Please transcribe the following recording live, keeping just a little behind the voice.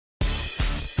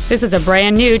This is a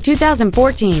brand new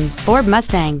 2014 Ford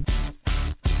Mustang.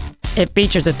 It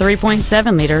features a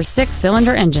 3.7-liter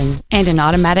six-cylinder engine and an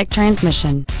automatic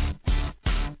transmission.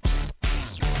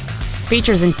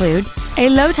 Features include a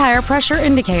low tire pressure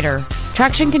indicator,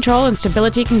 traction control and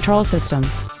stability control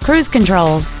systems, cruise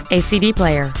control, a CD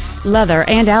player, leather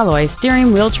and alloy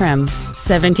steering wheel trim,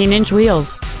 17-inch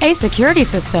wheels, a security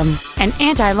system, an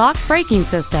anti-lock braking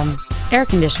system, air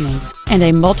conditioning, and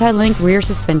a multi-link rear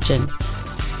suspension.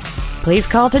 Please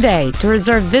call today to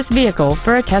reserve this vehicle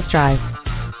for a test drive.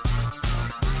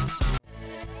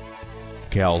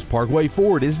 Cowles Parkway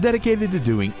Ford is dedicated to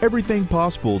doing everything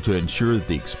possible to ensure that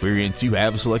the experience you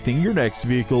have selecting your next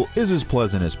vehicle is as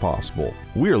pleasant as possible.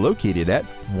 We are located at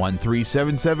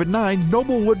 13779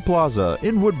 Noblewood Plaza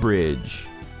in Woodbridge.